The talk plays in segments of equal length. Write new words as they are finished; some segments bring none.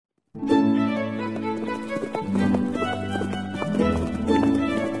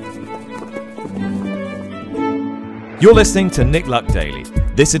You're listening to Nick Luck Daily.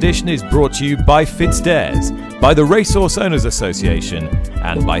 This edition is brought to you by FitzDares, by the Racehorse Owners Association,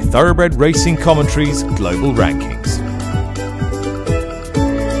 and by Thoroughbred Racing Commentary's Global Rankings.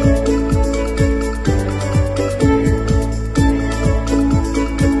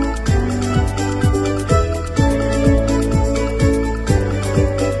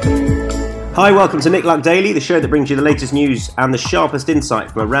 Hi, welcome to Nick Luck Daily, the show that brings you the latest news and the sharpest insight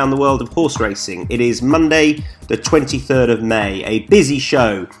from around the world of horse racing. It is Monday, the 23rd of May, a busy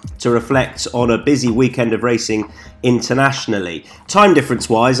show to reflect on a busy weekend of racing internationally. Time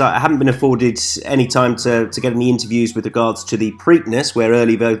difference-wise, I haven't been afforded any time to get any interviews with regards to the Preakness, where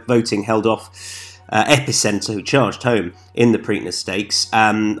early voting held off Epicenter, who charged home in the Preakness Stakes.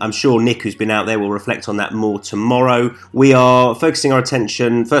 I'm sure Nick, who's been out there, will reflect on that more tomorrow. We are focusing our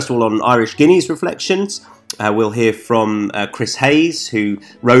attention, first of all, on Irish Guineas reflections. We'll hear from Chris Hayes, who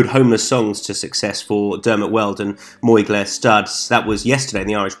rode Homer's Songs to success for Dermot Weld and Moyglare Studs. That was yesterday in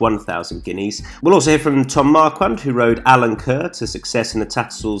the Irish 1000 Guineas. We'll also hear from Tom Marquand, who rode Alan Kerr to success in the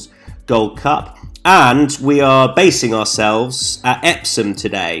Tattersalls Gold Cup. And we are basing ourselves at Epsom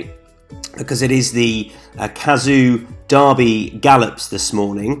today, because it is the Cazoo Derby Gallops this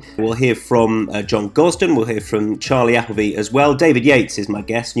morning. We'll hear from John Gosden, we'll hear from Charlie Appleby as well. David Yates is my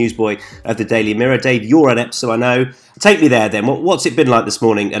guest, newsboy of the Daily Mirror. Dave, you're at Epsom, I know. Take me there then. What's it been like this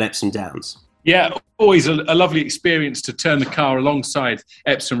morning at Epsom Downs? Yeah, always a lovely experience to turn the car alongside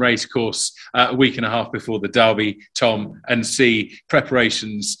Epsom Racecourse a week and a half before the Derby, Tom, and see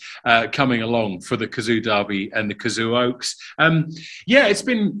preparations coming along for the Cazoo Derby and the Cazoo Oaks. It's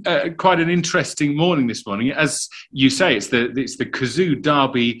been quite an interesting morning this morning. As you say, it's the Cazoo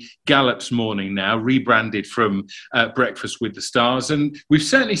Derby Gallops morning now, rebranded from Breakfast with the Stars. And we've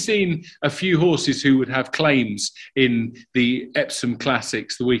certainly seen a few horses who would have claims in the Epsom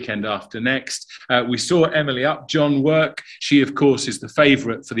Classics the weekend after next. We saw Emily Upjohn work. She, of course, is the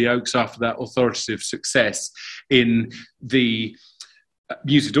favourite for the Oaks after that authoritative success in the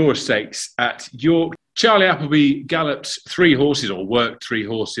Musidora Stakes at York. Charlie Appleby gallops three horses, or worked three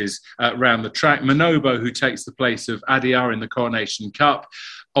horses, around the track. Manobo, who takes the place of Adiyar in the Coronation Cup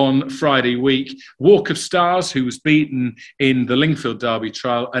on Friday week. Walk of Stars, who was beaten in the Lingfield Derby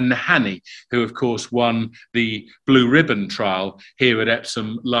trial, and Nahani, who of course won the Blue Ribbon trial here at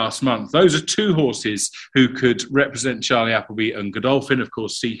Epsom last month. Those are two horses who could represent Charlie Appleby, and Godolphin, of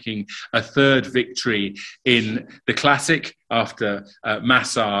course, seeking a third victory in the Classic after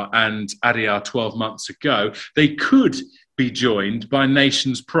Massar and Adiyar 12 months ago. They could be joined by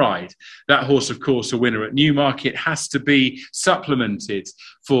Nation's Pride. That horse, of course, a winner at Newmarket, has to be supplemented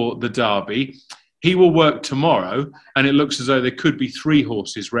for the Derby. He will work tomorrow, and it looks as though there could be three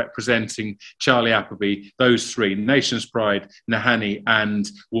horses representing Charlie Appleby, those three, Nation's Pride, Nahani and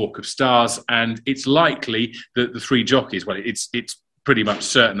Walk of Stars. And it's likely that the three jockeys, well, it's pretty much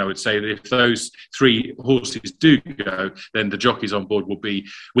certain, I would say, that if those three horses do go, then the jockeys on board will be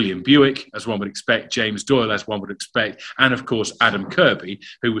William Buick, as one would expect, James Doyle, as one would expect, and of course Adam Kirby,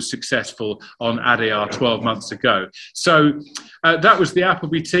 who was successful on Adiyar 12 months ago. So that was the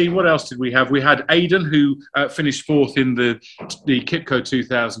Appleby team. What else did we have? We had Aidan, who finished fourth in the Kipco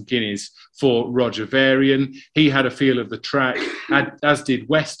 2000 Guineas for Roger Varian. He had a feel of the track, as did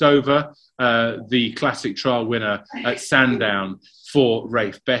Westover, the Classic Trial winner at Sandown for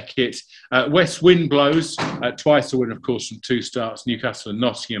Rafe Beckett. West Wind Blows, twice a win, of course, from two starts, Newcastle and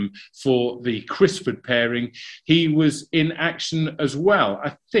Nottingham, for the Crisford pairing. He was in action as well.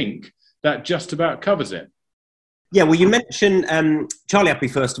 I think that just about covers it. Yeah, well, you mentioned Charlie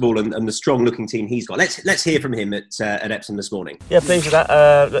Appleby first of all, and the strong-looking team he's got. Let's hear from him at Epsom this morning. Yeah, pleased with that.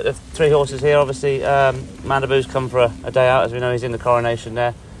 The three horses here, obviously. Mandaboo's come for a day out, as we know. He's in the Coronation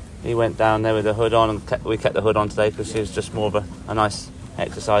there. He went down there with the hood on, and we kept the hood on today because it was just more of a nice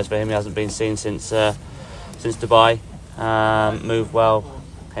exercise for him. He hasn't been seen since Dubai. Moved well,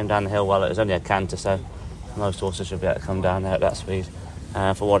 came down the hill well. It was only a canter, so most horses should be able to come down there at that speed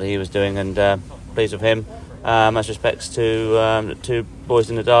for what he was doing, and pleased with him. As respects to the two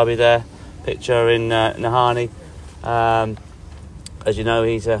boys in the Derby there, picture in Nahani. As you know,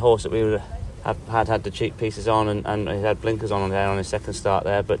 he's a horse that we would have had the cheek pieces on, and he had blinkers on there on his second start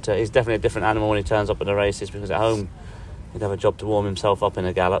there, but he's definitely a different animal when he turns up at the races, because at home he'd have a job to warm himself up in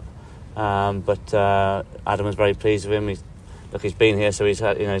a gallop. But Adam was very pleased with him. He's been here, so he's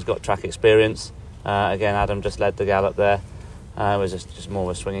got track experience. Again, Adam just led the gallop there. It was just more of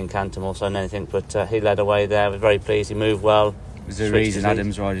a swinging canter more so than anything, but he led away there. I was very pleased. He moved well. Was there a reason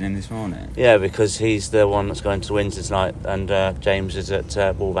Adam's riding him this morning? Yeah, because he's the one that's going to Windsor tonight, and James is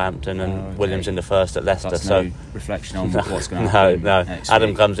at Wolverhampton, and Williams in the first at Leicester. That's so no reflection on what's going to happen. No.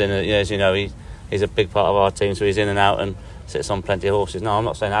 Adam comes in, as you know, he's a big part of our team, so he's in and out and sits on plenty of horses. No, I'm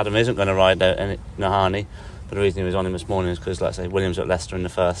not saying Adam isn't going to ride Nahani, but the reason he was on him this morning is because, like I say, Williams at Leicester in the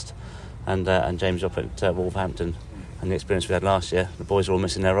first, and James up at Wolverhampton, and the experience we had last year, the boys were all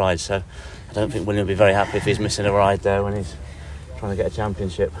missing their rides, so I don't think William will be very happy if he's missing a ride there when he's trying to get a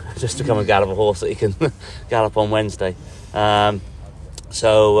championship just to come and gallop a horse that he can gallop on Wednesday. Adam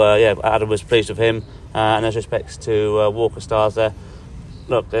was pleased with him, and as respects to Walker Stars there,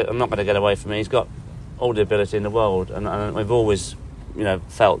 look, I'm not going to get away from it. He's got all the ability in the world, and we've always,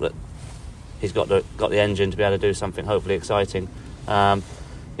 felt that he's got the engine to be able to do something hopefully exciting.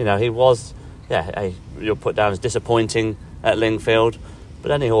 He was, you'll put down as disappointing at Lingfield, but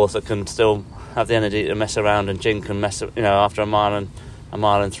any horse that can still have the energy to mess around and jink and after a mile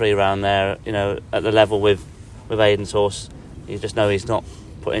and 3 round there, at the level with Aidan's horse, you just know he's not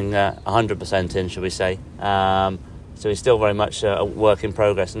putting 100% in, shall we say. So he's still very much a work in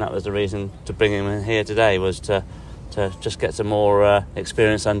progress, and that was the reason to bring him in here today, was to just get some more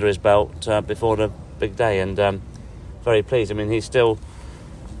experience under his belt before the big day. And very pleased. I mean, he's still,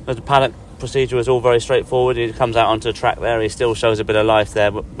 the paddock procedure was all very straightforward. He comes out onto the track there, he still shows a bit of life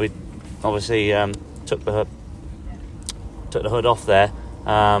there, but we obviously took the hood off there,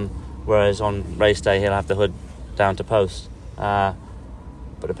 whereas on race day he'll have the hood down to post.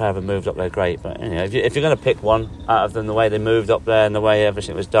 But the pair of them moved up there great. But if you're going to pick one out of them, the way they moved up there and the way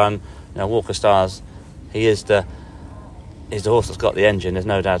everything was done, Walker Stars, he's the horse that's got the engine. There's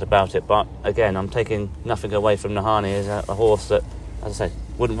no doubt about it. But again, I'm taking nothing away from Nahani. He's a horse that, as I say,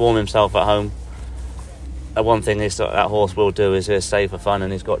 wouldn't warm himself at home. One thing that horse will do is he'll stay for fun,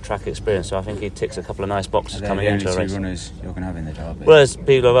 and he's got track experience. So I think he ticks a couple of nice boxes coming into a race. Are they the only 2 runners you're going to have in the Derby? Well, as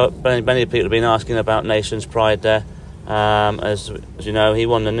many people have been asking about Nation's Pride there. As you know, he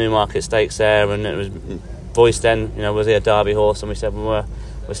won the Newmarket Stakes there, and it was voiced then, was he a Derby horse? And we said, we're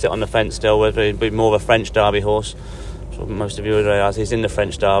still on the fence still, whether he'd be more of a French Derby horse. So most of you would realise he's in the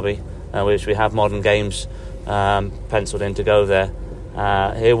French Derby, which we have Modern Games penciled in to go there.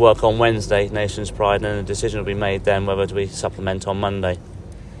 He'll work on Wednesday, Nation's Pride, and a decision will be made then whether do we supplement on Monday.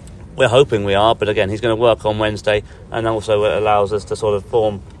 We're hoping we are, but again, he's going to work on Wednesday, and also it allows us to sort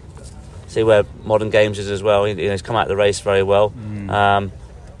of see where Modern Games is as well. He's come out of the race very well,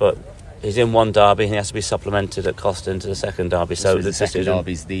 but he's in one Derby, and he has to be supplemented at cost into the second Derby. So the second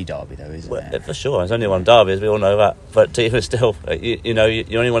Derby's the Derby, though, isn't it? For sure, there's only one Derby, as we all know that. But even still, you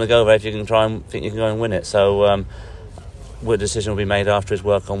only want to go there if you can try and think you can go and win it. So, the decision will be made after his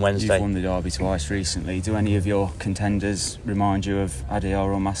work on Wednesday. You've won the Derby twice recently. Do any of your contenders remind you of Adiyar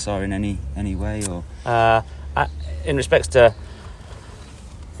or Massar in any way, or? In respects to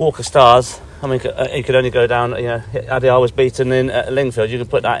Walker Stars, I mean, he could only go down. Adiyar was beaten in at Lingfield. You can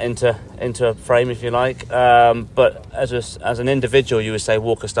put that into a frame if you like. But as an individual, you would say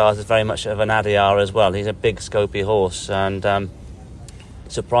Walker Stars is very much of an Adiyar as well. He's a big, scopy horse, and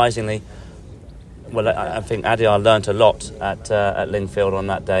surprisingly, well, I think Adiyar learnt a lot at Lingfield on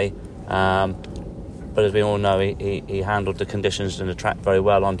that day. But as we all know, he handled the conditions and the track very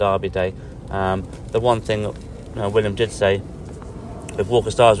well on Derby Day. The one thing William did say with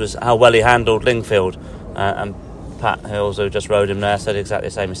Walker Stars was how well he handled Lingfield, and Pat Hills, who just rode him there, said exactly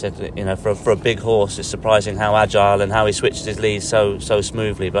the same. He said, for a big horse, it's surprising how agile and how he switches his lead so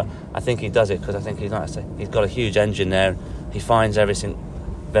smoothly. But I think he does it because I think he's got a huge engine there. He finds everything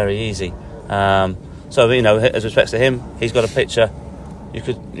very easy. So as respects to him, he's got a picture.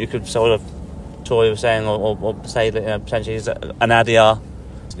 You could sort of toy with saying or say that potentially he's an Adiyar.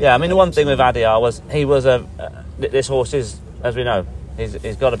 Yeah, I mean the one thing with Adiyar was he was this horse is, as we know,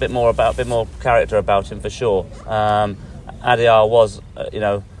 he's got a bit more character about him for sure. Adiyar was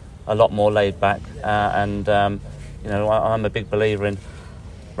a lot more laid back, and I'm a big believer in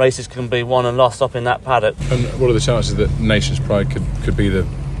races can be won and lost up in that paddock. And what are the chances that Nation's Pride could be the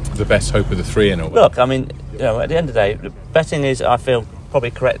best hope of the three in a way? Look, I mean, at the end of the day, betting is, I feel, probably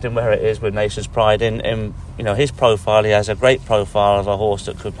correct in where it is with Nation's Pride. In his profile, he has a great profile of a horse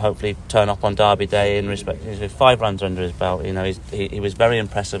that could hopefully turn up on Derby Day. In respect, he's with 5 runs under his belt. He was very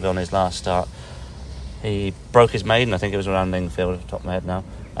impressive on his last start. He broke his maiden, I think it was around Lingfield, off the top of my head now.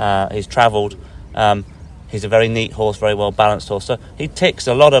 He's travelled. He's a very neat horse, very well balanced horse. So he ticks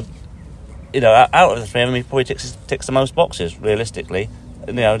a lot of, out of the three of them, he probably ticks the most boxes realistically.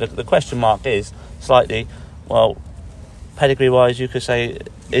 The question mark is slightly, well, pedigree-wise, you could say,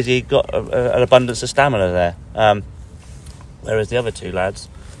 is he got an abundance of stamina there? Whereas the other two lads,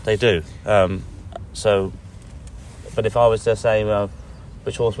 they do. But if I was to say,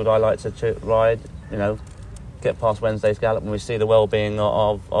 which horse would I like to ride, get past Wednesday's gallop when we see the well-being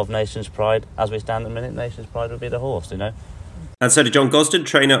of Nation's Pride, as we stand at the minute, Nation's Pride would be the horse, And so did John Gosden,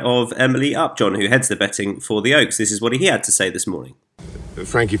 trainer of Emily Upjohn, who heads the betting for the Oaks. This is what he had to say this morning.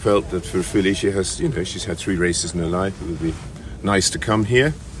 Frankie felt that for filly, she's had 3 races in her life. It would be nice to come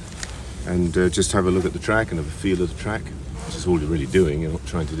here and just have a look at the track and have a feel of the track, which is all you're really doing. You're not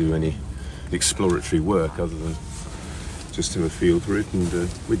trying to do any exploratory work other than just have a feel for it. And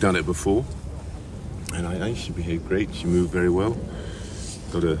we've done it before, and I think she behaved great. She moved very well,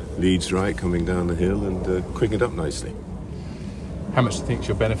 got her leads right coming down the hill, and quickened up nicely. How much do you think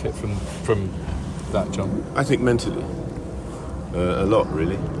she'll benefit from that, John? I think mentally. A lot,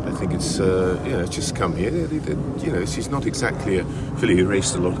 really. I think it's just come here. She's not exactly a filly who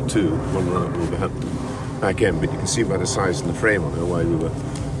raced a lot of 2, one run at Wolverhampton back end, but you can see by the size and the frame on her why we were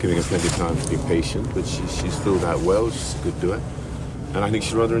giving her plenty of time to be patient. But she's filled out well. She's a good doer, and I think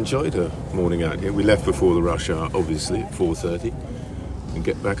she rather enjoyed her morning out here. We left before the rush hour, obviously at 4:30, and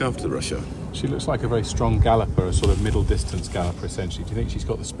get back after the rush hour. She looks like a very strong galloper, a sort of middle distance galloper, essentially. Do you think she's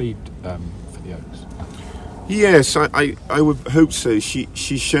got the speed for the Oaks? Yes, I would hope so.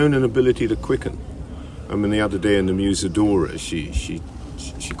 She's shown an ability to quicken. I mean, the other day in the Musadora,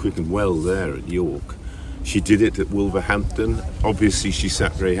 she quickened well there at York. She did it at Wolverhampton. Obviously, she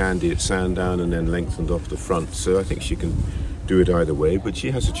sat very handy at Sandown and then lengthened off the front. So I think she can do it either way, but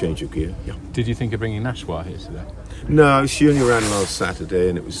she has a change of gear. Yeah. Did you think of bringing Nashwa here today? No, she only ran last Saturday,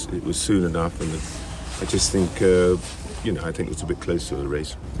 and it was soon enough. And I just think, I think it was a bit close to the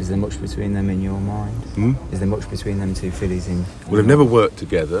race. Is there much between them in your mind? Is there much between them 2 fillies in? Well, they've never worked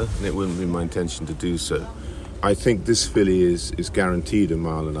together, and it wouldn't be my intention to do so. I think this filly is guaranteed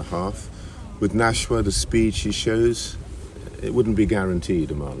 1.5 miles. With Nashwa, the speed she shows, it wouldn't be guaranteed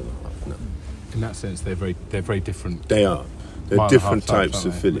 1.5 miles. No. In that sense, they're very different. They are. They're different types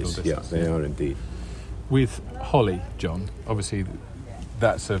of fillies. Yeah, they are indeed. With Holly, John, obviously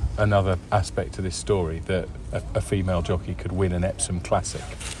that's another aspect to this story, that a female jockey could win an Epsom Classic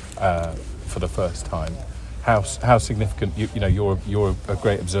for the first time. How significant? You're a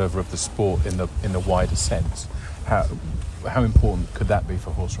great observer of the sport in the wider sense. How important could that be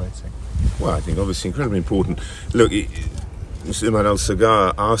for horse racing? Well, I think obviously incredibly important. Look, Mr. Imad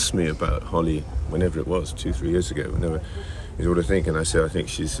Al-Sagar asked me about Holly whenever it was, 2-3 years ago. Whenever he said, what do I think? And I said, I think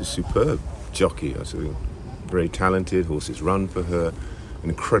she's a superb jockey. I said, very talented. Horses run for her. An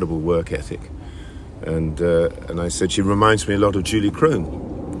incredible work ethic. And I said, she reminds me a lot of Julie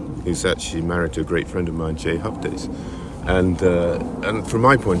Crone, who's actually married to a great friend of mine, Jay Hovdays. And from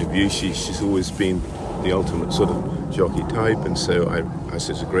my point of view, she's always been the ultimate sort of jockey type. And so I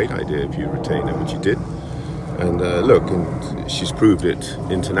said, it's a great idea if you retain her, which you did. And and she's proved it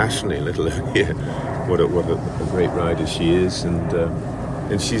internationally, let alone here, what a great rider she is.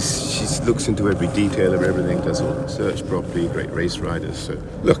 And she looks into every detail of everything, does all the research properly, great race riders. So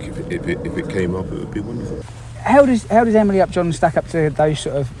look, if it came up, it would be wonderful. How does Emily Upjohn stack up to those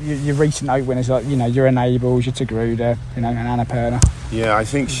sort of your recent Oak winners, like your Enables, your Tagruda, and Annapurna? Yeah, I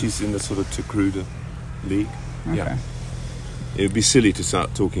think she's in the sort of Tagruda league. Okay. Yeah, it would be silly to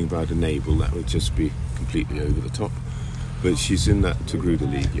start talking about Enable. That would just be completely over the top. But she's in that Tagruda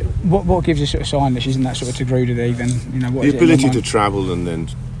league, yeah. What gives you sort of sign that she's in that sort of Tagruda league? Then what the ability to travel and then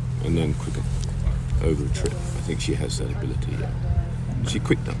quicken over a trip. I think she has that ability. Yeah. She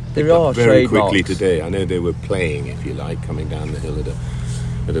quickened up very quickly today. I know they were playing, if you like, coming down the hill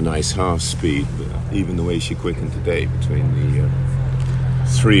at a nice half speed. But even the way she quickened today between the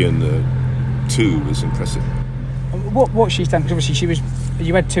 3 and the 2 was impressive. What she's done, because obviously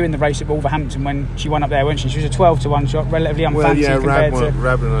you had 2 in the race at Wolverhampton when she won up there, wasn't she? She was a 12-1 shot, relatively unfancy compared to...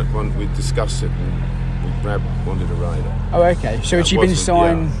 Rab and I, we discussed it. Rab wanted a rider. Oh, okay. So had she been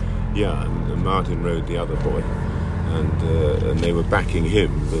signed... Yeah, and Martin rode the other boy, and they were backing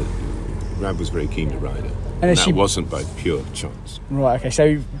him, but Rab was very keen to ride her. And that wasn't by pure chance. Right, okay.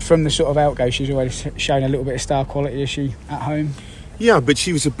 So from the sort of outgo, she's always shown a little bit of star quality, is she, at home? Yeah, but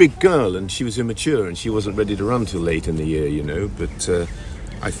she was a big girl and she was immature and she wasn't ready to run till late in the year, But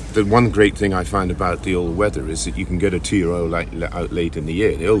the one great thing I find about the old weather is that you can get a 2-year-old out late in the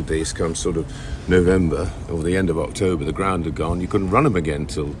year. The old days come sort of November or the end of October, the ground had gone. You couldn't run them again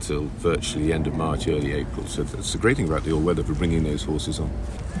till virtually the end of March, early April. So that's the great thing about the old weather for bringing those horses on.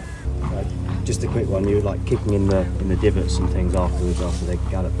 Just a quick one, you were like kicking in the divots and things afterwards after they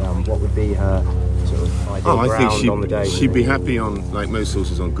galloped down. What would be her sort of ideal ground on the day? She'd be happy on, like most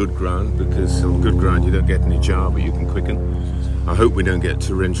horses, on good ground, because on good ground you don't get any jar, but you can quicken. I hope we don't get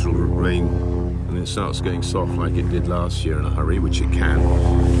torrential rain and it starts going soft like it did last year in a hurry, which it can.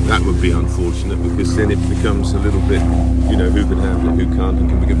 That would be unfortunate, because then it becomes a little bit, who can handle it, who can't, and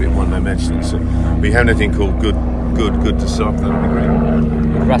can become a bit one-dimensional. So we have anything called good to soft, that would be great.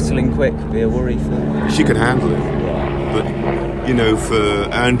 Would rattling quick be a worry for her? She could handle it. But, for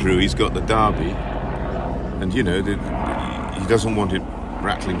Andrew, he's got the Derby. And, he doesn't want it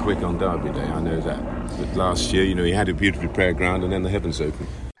rattling quick on Derby Day, I know that. But last year, he had a beautiful prayer ground and then the heavens opened.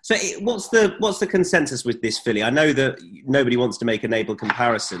 So what's the consensus with this filly? I know that nobody wants to make enable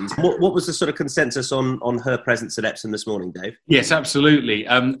comparisons. What was the sort of consensus on her presence at Epsom this morning, Dave? Yes, absolutely.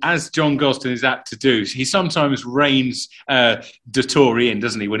 As John Gosden is apt to do, he sometimes reins de Tory in,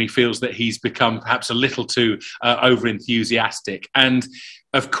 doesn't he, when he feels that he's become perhaps a little too over-enthusiastic. And,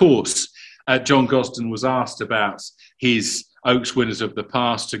 of course, John Gosden was asked about his Oaks winners of the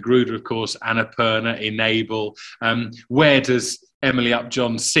past, Togruta, of course, Annapurna, Enable. Where does Emily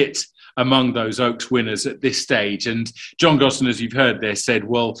Upjohn sit among those Oaks winners at this stage? And John Gosden, as you've heard there, said,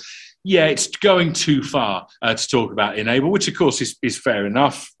 well, yeah, it's going too far to talk about Enable, which, of course, is fair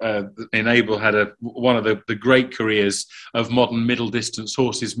enough. Enable had one of the great careers of modern middle-distance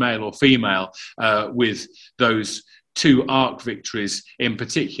horses, male or female, with those 2 Arc victories in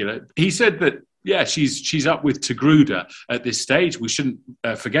particular. He said that, yeah, she's up with Togruta at this stage. We shouldn't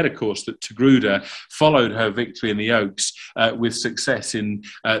forget, of course, that Togruta followed her victory in the Oaks with success in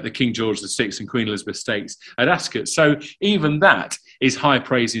the King George VI and Queen Elizabeth Stakes at Ascot. So even that is high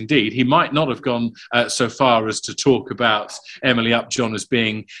praise indeed. He might not have gone so far as to talk about Emily Upjohn as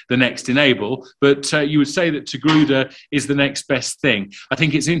being the next Enable, but you would say that Togruta is the next best thing. I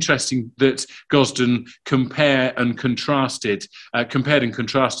think it's interesting that Gosden compared and contrasted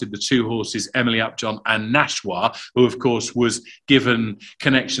the 2 horses, Emily Upjohn and Nashwa, who of course was given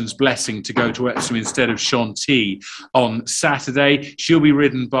Connections' blessing to go to Epsom instead of Chantilly on Saturday. She'll be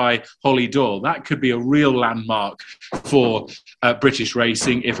ridden by Holly Doyle. That could be a real landmark for British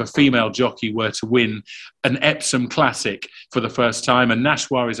racing if a female jockey were to win an Epsom Classic for the first time, and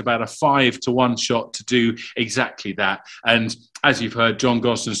Nashwa is about a 5-1 shot to do exactly that. And as you've heard, John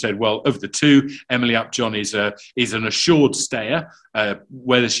Gosden said, well, of the 2, Emily Upjohn is an assured stayer.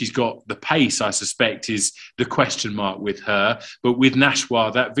 Whether she's got the pace, I suspect, is the question mark with her. But with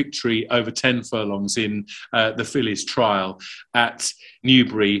Nashwa, that victory over 10 furlongs in the fillies trial at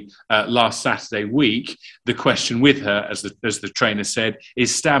Newbury last Saturday week, the question with her, as the trainer said,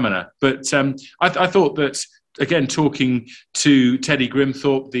 is stamina. But I thought that, again, talking to Teddy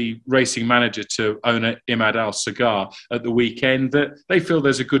Grimthorpe, the racing manager to owner Imad Al Sagar at the weekend, that they feel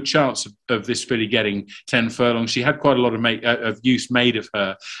there's a good chance of this filly getting 10 furlongs. She had quite a lot of use made of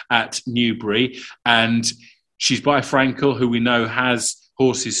her at Newbury, and she's by Frankel, who we know has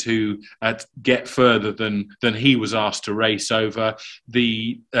horses who get further than he was asked to race over.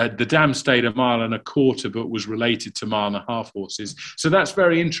 The dam stayed 1.25 miles, but was related to 1.5 mile horses. So that's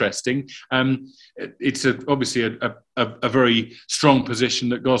very interesting. It's obviously a very strong position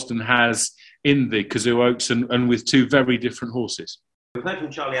that Gosden has in the Cazoo Oaks and with 2 very different horses. We've heard from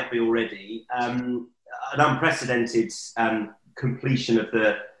Charlie Appleby already, an unprecedented completion of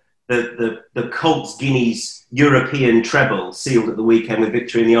the Colts Guineas European treble sealed at the weekend with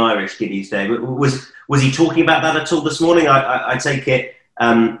victory in the Irish Guineas Day. Was he talking about that at all this morning? I take it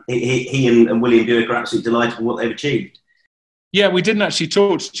he and William Buick are absolutely delighted with what they've achieved. Yeah, we didn't actually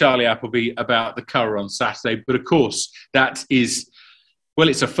talk to Charlie Appleby about the Curragh on Saturday, but of course that is, well,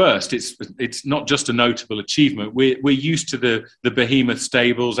 it's a first. It's not just a notable achievement. We're used to the behemoth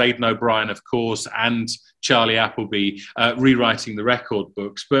stables, Aidan O'Brien, of course, and Charlie Appleby rewriting the record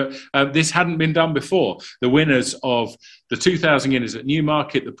books. But this hadn't been done before. The winners of the 2,000 guineas at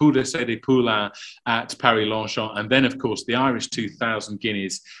Newmarket, the Poule d'Essai des Poulains at Paris-Longchamp, and then, of course, the Irish 2,000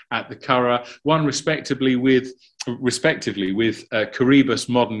 guineas at the Curragh, won respectively with Coribus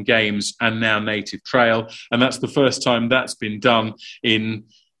Modern Games and now Native Trail, and that's the first time that's been done in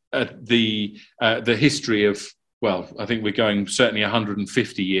the history of, well, I think we're going certainly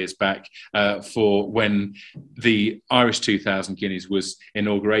 150 years back for when the Irish 2,000 guineas was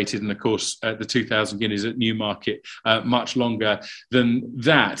inaugurated, and of course the 2,000 guineas at Newmarket much longer than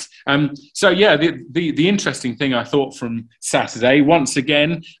that. So yeah, the interesting thing I thought from Saturday, once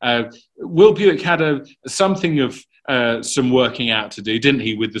again, Will Buick had something of some working out to do, didn't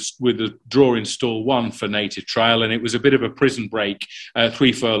he, with the draw in stall 1 for Native Trail, and it was a bit of a prison break,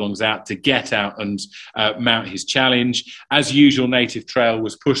 3 furlongs out to get out and mount his challenge. As usual, Native Trail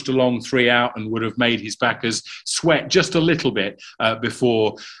was pushed along 3 out and would have made his backers sweat just a little bit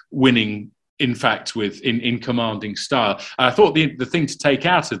before winning, in fact, in commanding style. I thought the thing to take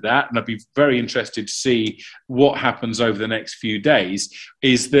out of that, and I'd be very interested to see what happens over the next few days,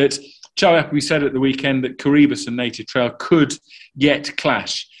 is that Charlie Appleby said at the weekend that Coribus and Native Trail could yet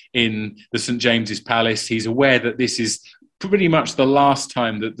clash in the St James's Palace. He's aware that this is pretty much the last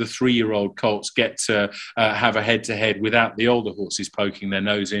time that the 3-year-old colts get to have a head-to-head without the older horses poking their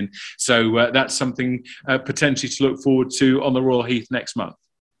nose in. So that's something potentially to look forward to on the Royal Heath next month.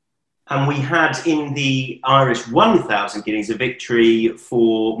 And we had in the Irish 1,000 guineas a victory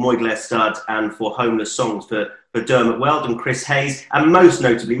for Moyglare Stud and for Homeless Songs for Dermot Weld and Chris Hayes. And most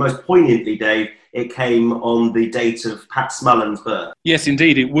notably, most poignantly, Dave, it came on the date of Pat Smullen's birth. Yes,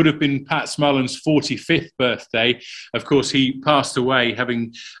 indeed. It would have been Pat Smullen's 45th birthday. Of course, he passed away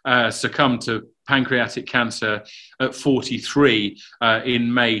having succumbed to pancreatic cancer at 43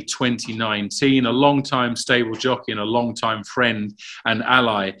 in May 2019. A long-time stable jockey and a long-time friend and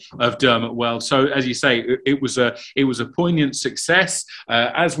ally of Dermot Weld. So, as you say, it was a poignant success.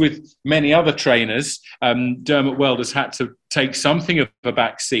 As with many other trainers, Dermot Weld has had to take something of a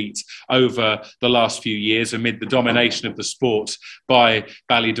back seat over the last few years amid the domination of the sport by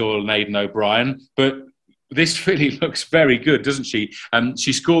Ballydoyle and Aidan O'Brien. But this filly looks very good, doesn't she?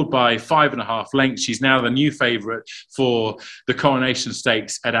 She scored by 5.5 lengths. She's now the new favourite for the Coronation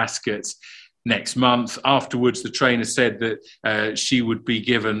Stakes at Ascot next month. Afterwards, the trainer said that she would be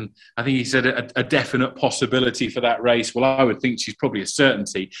given, I think he said, a definite possibility for that race. Well, I would think she's probably a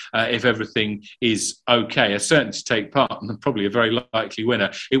certainty if everything is okay, a certainty to take part and probably a very likely winner.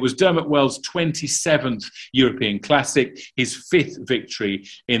 It was Dermot Weld's 27th European Classic, his 5th victory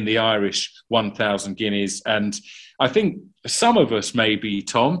in the Irish 1,000 guineas. And I think some of us maybe,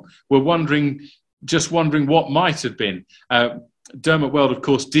 Tom, were wondering what might have been. Dermot Weld, of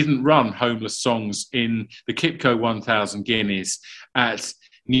course, didn't run Homeless Songs in the Kipco 1,000 guineas at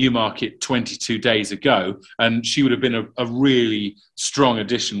Newmarket 22 days ago, and she would have been a really strong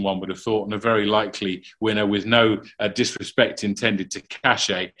addition, one would have thought, and a very likely winner with no disrespect intended to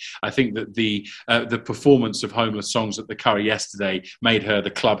Cachet. I think that the performance of Homeless Songs at the Curry yesterday made her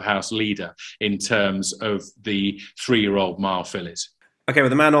the clubhouse leader in terms of the 3-year-old mile fillies. Okay,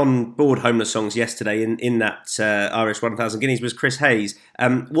 well, the man on board Homeless Songs yesterday in that Irish 1,000 guineas was Chris Hayes.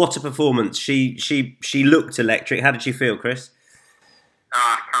 What a performance. She looked electric. How did she feel, Chris?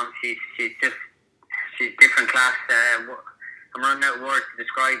 Tom, she's different class. I'm running out of words to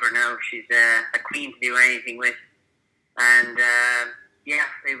describe her now. She's a queen to do anything with. And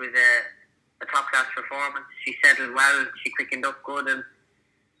it was a top class performance. She settled well, she quickened up good, and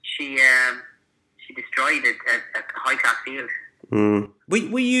she destroyed it at a high class field. Mm.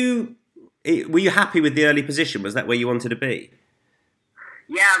 Were you happy with the early position? Was that where you wanted to be?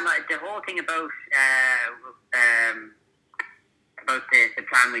 Yeah, the whole thing about the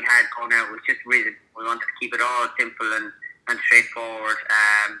plan we had going out was just rhythm. We wanted to keep it all simple and straightforward.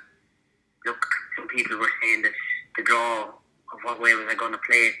 Look, some people were saying that the draw of what way was I going to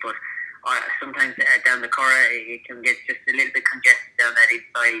play it, but sometimes down the Curragh it can get just a little bit congested down that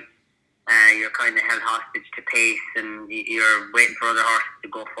inside. You're kind of held hostage to pace, and you're waiting for other horses to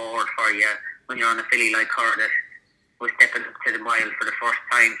go forward for you when you're on a filly like her that was stepping up to the mile for the first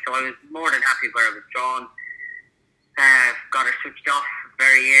time. So I was more than happy where I was drawn. Got her switched off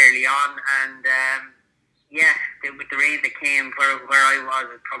very early on, and with the rain that came where I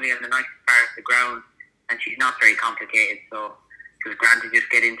was probably on the nicest part of the ground, and she's not very complicated, so it was grand to just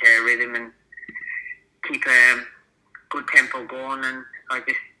get into a rhythm and keep a good tempo going, and I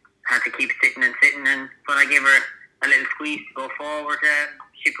just had to keep sitting, and when I gave her a little squeeze to go forward,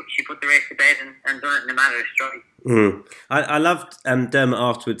 she put the race to bed and done it in a matter of stride. Mm. I loved Dermot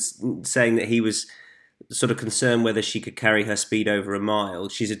afterwards saying that he was sort of concerned whether she could carry her speed over a mile.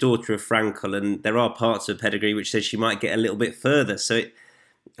 She's a daughter of Frankel, and there are parts of pedigree which says she might get a little bit further. So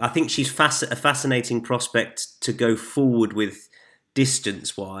I think she's a fascinating prospect to go forward with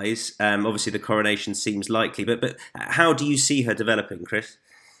distance-wise. Obviously, the Coronation seems likely, but how do you see her developing, Chris?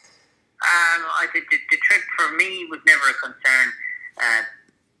 The trip for me was never a concern.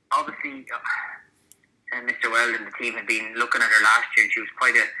 Obviously, Mr. Weld and the team had been looking at her last year, and she was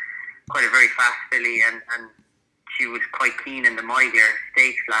quite a very fast filly, and she was quite keen in the Moyglare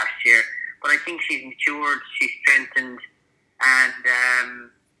Stakes last year. But I think she's matured, she's strengthened, and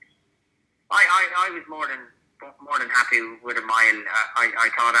I was more than happy with a mile. I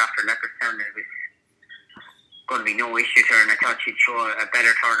thought after Leopardstown it was going to be no issue to her, and I thought she'd show a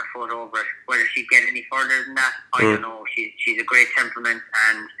better turn of foot over it. Whether she'd get any further than that, I don't know. She's a great temperament,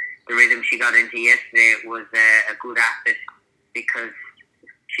 and the rhythm she got into yesterday was a good asset, because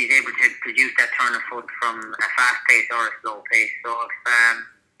she's able to produce that turn of foot from a fast pace or a slow pace. So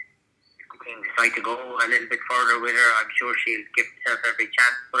if the team decide to go a little bit further with her, I'm sure she'll give herself every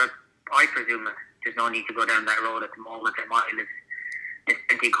chance. But I presume there's no need to go down that road at the moment. The mile is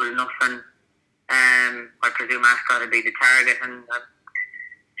plenty good enough, and I presume Ascot will be the target, and I'm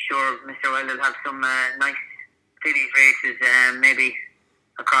sure Mr. Weld will have some nice fillies races, maybe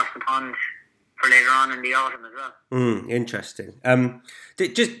across the pond for later on in the autumn as well. Interesting.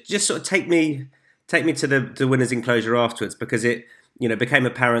 Just sort of take me to the winners' enclosure afterwards, because it became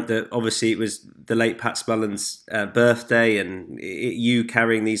apparent that obviously it was the late Pat Smullen's birthday, and you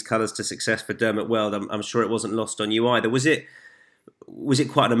carrying these colours to success for Dermot Weld. I'm sure it wasn't lost on you either. Was it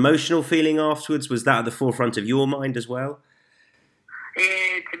quite an emotional feeling afterwards? Was that at the forefront of your mind as well?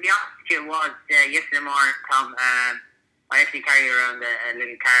 To be honest with you, it was. Yesterday morning, Tom, I actually carry around a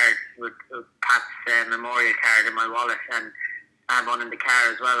little card with Pat's memorial card in my wallet, and I have one in the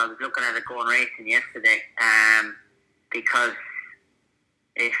car as well. I was looking at it going racing yesterday, because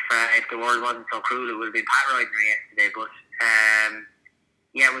if the world wasn't so cruel, it would have been Pat riding her yesterday. But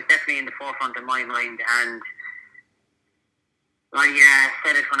it was definitely in the forefront of my mind, and I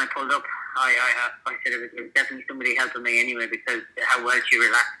said it when I pulled up. I said it was definitely somebody helping me anyway, because how well she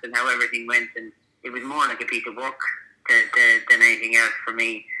relaxed and how everything went, and it was more like a piece of work than anything else for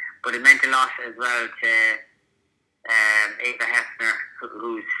me. But it meant a lot as well to Ava Hefner,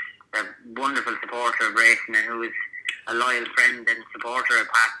 who's a wonderful supporter of racing and who is a loyal friend and supporter of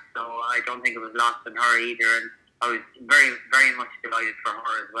Pat. So I don't think it was lost on her either, and I was very, very much delighted for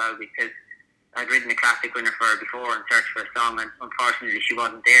her as well, because I'd ridden a classic winner for her before in Search for a Song, and unfortunately she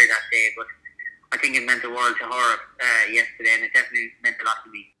wasn't there that day, but I think it meant the world to her yesterday, and it definitely meant a lot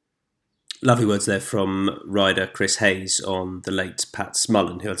to me. Lovely words there from rider Chris Hayes on the late Pat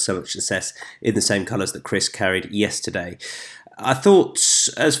Smullen, who had so much success in the same colours that Chris carried yesterday. I thought,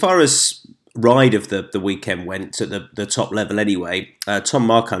 as far as ride of the weekend went, at the top level anyway, Tom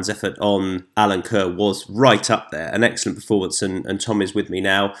Marquand's effort on Alan Kerr was right up there. An excellent performance, and Tom is with me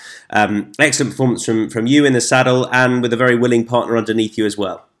now. Excellent performance from you in the saddle, and with a very willing partner underneath you as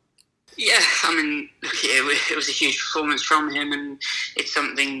well. Yeah, I mean, it was a huge performance from him, and it's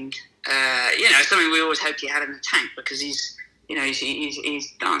something, something we always hoped he had in the tank, because he's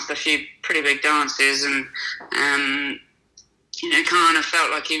danced a few pretty big dances, and kind of felt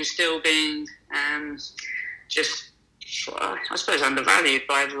like he was still being I suppose, undervalued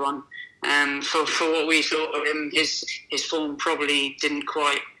by everyone for what we thought of him. His form probably didn't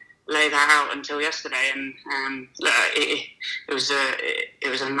quite lay that out until yesterday, and it was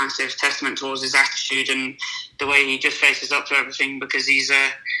a massive testament towards his attitude and the way he just faces up to everything, because he's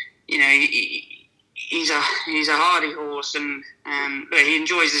a hardy horse, and he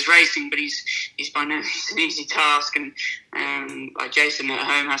enjoys his racing, but he's by no means an easy task, and like Jason at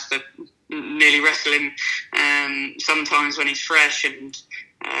home has to nearly wrestle him sometimes when he's fresh, and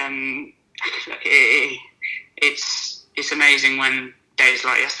it's amazing when days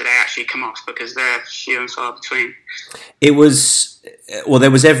like yesterday actually come off, because they're few and far between. There was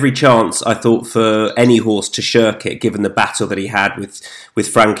every chance, I thought, for any horse to shirk it, given the battle that he had with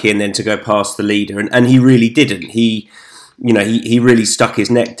Frankie, and then to go past the leader, and he really didn't. He really stuck his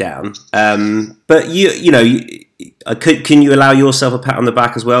neck down. But can you allow yourself a pat on the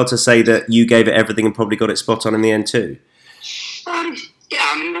back as well, to say that you gave it everything and probably got it spot on in the end too? I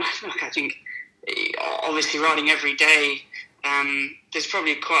think obviously riding every day, there's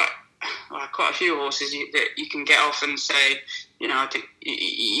probably quite a few horses that you can get off and say, I think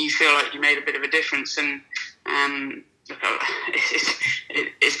you feel like you made a bit of a difference, and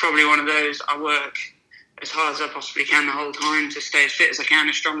it's probably one of those. I work as hard as I possibly can the whole time to stay as fit as I can,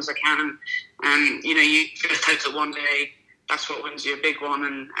 as strong as I can, and you just hope that one day that's what wins you a big one.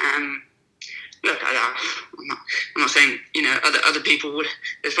 And look, I'm not saying other people would.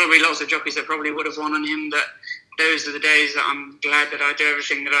 There's probably lots of jockeys that probably would have won on him, but those are the days that I'm glad that I do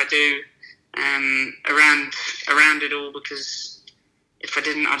everything that I do around it all, because if I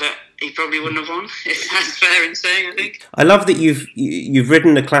didn't, he probably wouldn't have won. If that's fair in saying, I think. I love that you've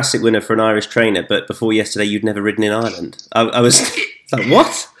ridden a classic winner for an Irish trainer, but before yesterday you'd never ridden in Ireland. I was like,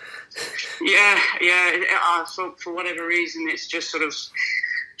 what? Yeah. For whatever reason, it's just sort of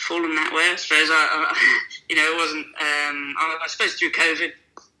fallen that way. I suppose it wasn't. I suppose through COVID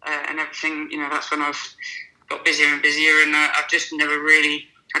and everything, that's when I've got busier and busier, and I've just never really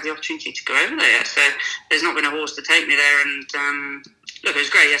had the opportunity to go over there yet. So there's not been a horse to take me there, and look, it was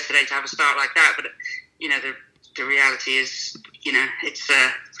great yesterday to have a start like that, but the reality is, it's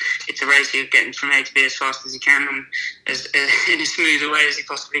a race. You're getting from A to B as fast as you can, and as in a smooth way as you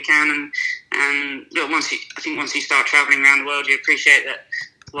possibly can, and look, once you start travelling around the world, you appreciate that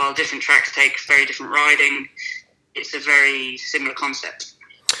while different tracks take very different riding, it's a very similar concept.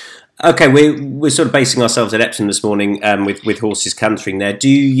 Okay, we're sort of basing ourselves at Epsom this morning with horses cantering there. Do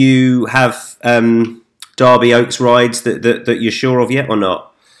you have Derby Oaks rides that you're sure of yet, or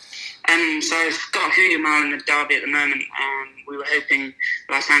not? So I've got Huyamal in the Derby at the moment. We were hoping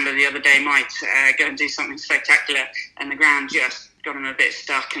Lysander the other day might go and do something spectacular, and the ground just got him a bit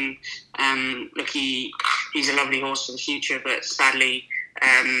stuck. And look, he's a lovely horse for the future, but sadly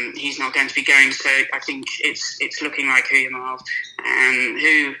he's not going to be going. So I think it's looking like Huyamal,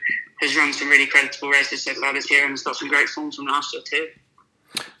 who has run some really creditable races so far this year and has got some great forms from last year too.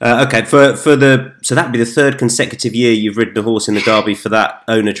 Okay, so that would be the third consecutive year you've ridden a horse in the Derby for that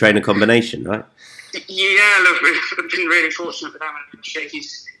owner-trainer combination, right? Yeah, look, we've been really fortunate with that one. I think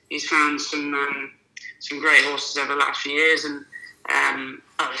he's found some great horses over the last few years, and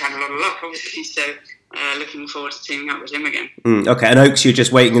we've had a lot of luck, obviously. So looking forward to teaming up with him again. Okay, and Oaks, you're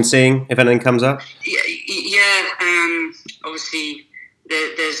just waiting and seeing if anything comes up? Yeah. Obviously,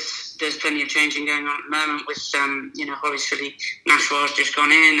 there's plenty of changing going on at the moment with obviously Nashwa's just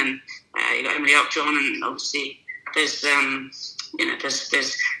gone in, and you got Emily Upjohn, and obviously there's going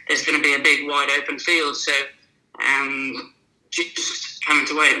to be a big wide open field, so just having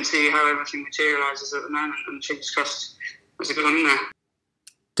to wait and see how everything materialises at the moment, and fingers crossed there's a good one in there.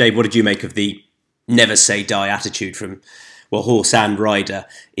 Dave, what did you make of the never say die attitude from horse and rider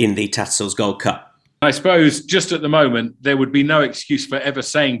in the Tattersall's Gold Cup? I suppose just at the moment, there would be no excuse for ever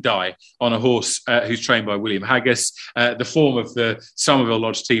saying die on a horse who's trained by William Haggas. The form of the Somerville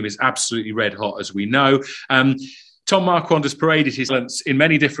Lodge team is absolutely red hot, as we know. Tom Marquand has paraded his talents in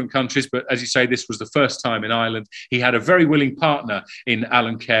many different countries, but as you say, this was the first time in Ireland. He had a very willing partner in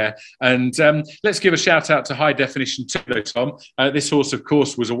Alan Kerr. And let's give a shout out to High Definition too, though, Tom. This horse, of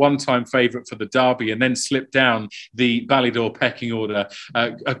course, was a one-time favourite for the Derby and then slipped down the Ballydor pecking order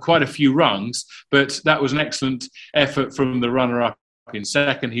quite a few rungs. But that was an excellent effort from the runner-up. In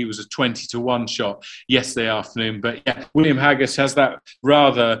second, he was a 20-1 shot yesterday afternoon. But yeah, William Haggas has that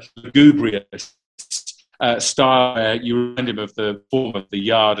rather lugubrious style where you remind him of the form of the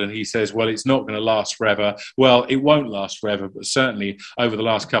yard, and he says, well, it's not going to last forever. Well, it won't last forever, but certainly over the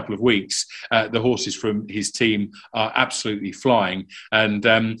last couple of weeks, the horses from his team are absolutely flying. And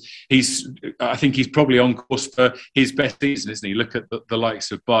I think he's probably on course for his best season, isn't he? Look at the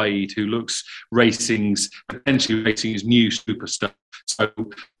likes of Baaeed, who looks potentially racing his new superstar. So,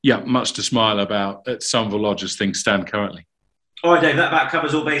 yeah, much to smile about at Somerville Lodge as things stand currently. All right, Dave, that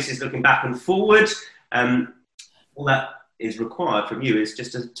covers all bases looking back and forward. All that is required from you is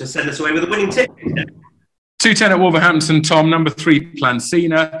just to send us away with a winning tip. 210 at Wolverhampton, Tom. Number 3,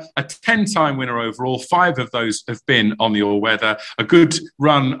 Plancina, a 10-time winner overall. 5 of those have been on the all-weather. A good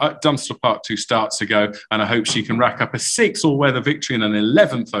run at Dunstall Park 2 starts ago, and I hope she can rack up a 6 all-weather victory and an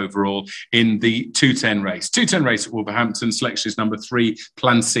 11th overall in the 210 race. 210 race at Wolverhampton. Selection is number 3,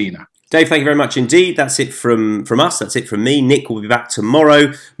 Plancina. Dave, thank you very much indeed. That's it from us. That's it from me. Nick will be back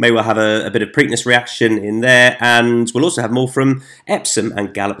tomorrow. Maybe we'll have a bit of Preakness reaction in there. And we'll also have more from Epsom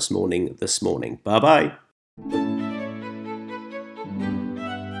and Gallop's Morning this morning. Bye-bye.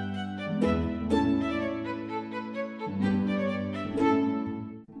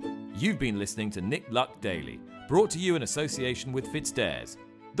 You've been listening to Nick Luck Daily, brought to you in association with FitzDares,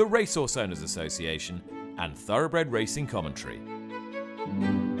 the Racehorse Owners Association, and Thoroughbred Racing Commentary.